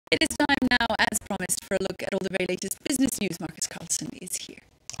It is time now, as promised, for a look at all the very latest business news. Marcus Carlson is here.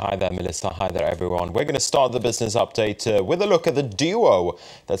 Hi there, Melissa. Hi there, everyone. We're going to start the business update with a look at the duo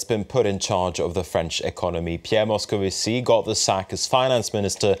that's been put in charge of the French economy. Pierre Moscovici got the sack as finance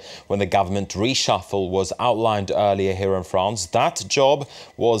minister when the government reshuffle was outlined earlier here in France. That job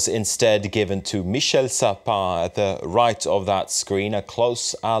was instead given to Michel Sapin at the right of that screen, a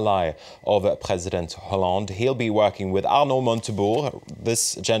close ally of President Hollande. He'll be working with Arnaud Montebourg,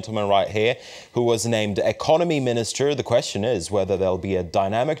 this gentleman right here, who was named economy minister. The question is whether there'll be a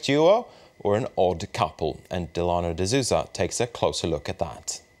dynamic duo or an odd couple, and Delano de Souza takes a closer look at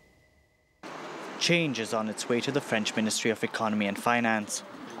that. Change is on its way to the French Ministry of Economy and Finance.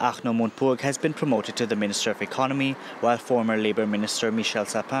 Arnaud Montebourg has been promoted to the Minister of Economy, while former Labour Minister Michel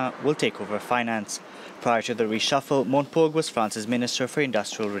Sapin will take over finance. Prior to the reshuffle, Montebourg was France's Minister for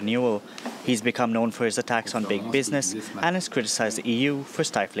Industrial Renewal. He's become known for his attacks on big business and has criticised the EU for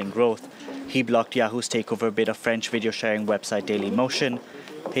stifling growth. He blocked Yahoo's takeover bid of French video sharing website Dailymotion.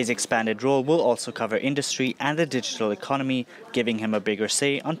 His expanded role will also cover industry and the digital economy, giving him a bigger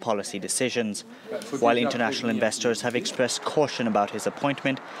say on policy decisions. While international investors have expressed caution about his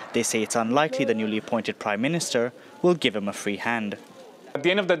appointment, they say it's unlikely the newly appointed Prime Minister will give him a free hand. At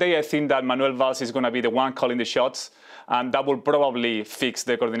the end of the day, I think that Manuel Valls is going to be the one calling the shots, and that will probably fix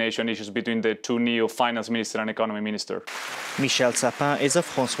the coordination issues between the two new finance minister and economy minister. Michel Sapin is a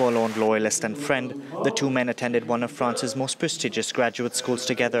François Hollande loyalist and friend. The two men attended one of France's most prestigious graduate schools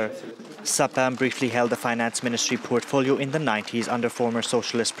together. Sapin briefly held the finance ministry portfolio in the 90s under former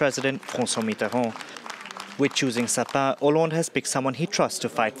socialist president François Mitterrand. With choosing Sapin, Hollande has picked someone he trusts to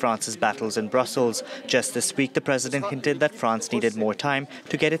fight France's battles in Brussels. Just this week, the president hinted that France needed more time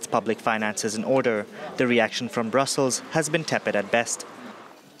to get its public finances in order. The reaction from Brussels has been tepid at best.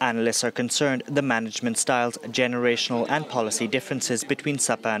 Analysts are concerned the management styles, generational and policy differences between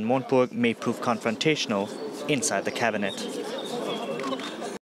Sapin and Montebourg may prove confrontational inside the cabinet.